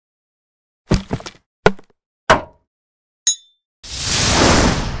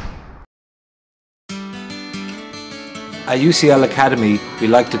At UCL Academy, we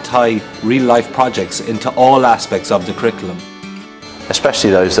like to tie real-life projects into all aspects of the curriculum, especially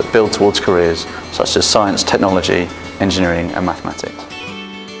those that build towards careers such as science, technology, engineering and mathematics.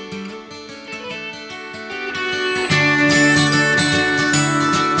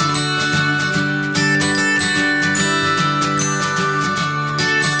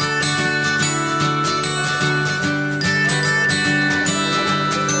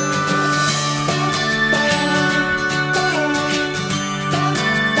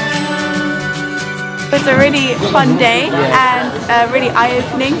 It's a really fun day and really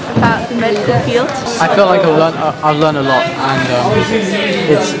eye-opening about the medical field. I feel like I've learned a lot, and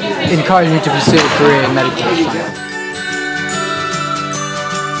it's encouraged me to pursue a career in medical science.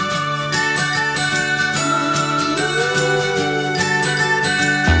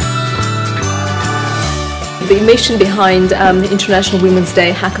 The mission behind the International Women's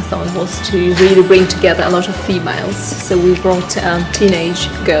Day Hackathon was to really bring together a lot of females. So we brought teenage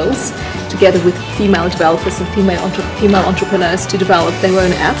girls together with female developers and female entrepreneurs to develop their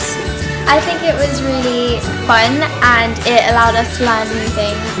own apps. I think it was really fun and it allowed us to learn new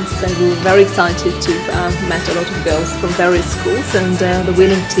things. So we were very excited to have met a lot of girls from various schools, and the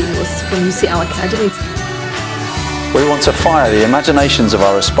winning team was from UCL Academy. We want to fire the imaginations of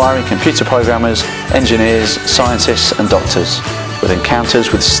our aspiring computer programmers, engineers, scientists and doctors with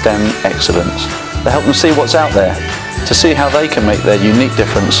encounters with STEM excellence that help them see what's out there, to see how they can make their unique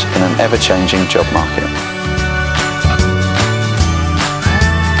difference in an ever-changing job market.